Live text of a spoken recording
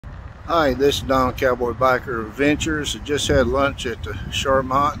Hi, this is Donald Cowboy Biker Adventures. I just had lunch at the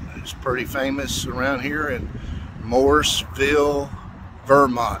Charlmont. It's pretty famous around here in Morristown,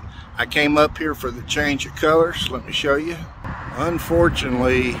 Vermont. I came up here for the change of colors. Let me show you.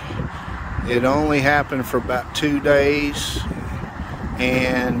 Unfortunately, it only happened for about 2 days,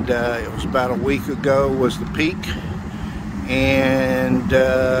 and it was about a week ago was the peak, and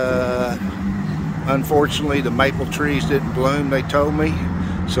unfortunately the maple trees didn't bloom, they told me.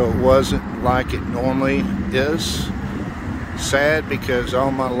 So it wasn't like it normally is. Sad, because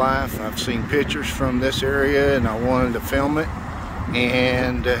all my life I've seen pictures from this area and I wanted to film it,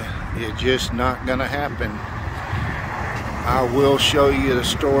 and it's just not gonna happen. I will show you the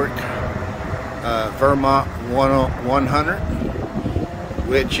historic Vermont 100,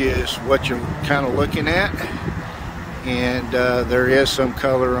 which is what you're kind of looking at, and there is some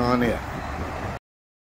color on it.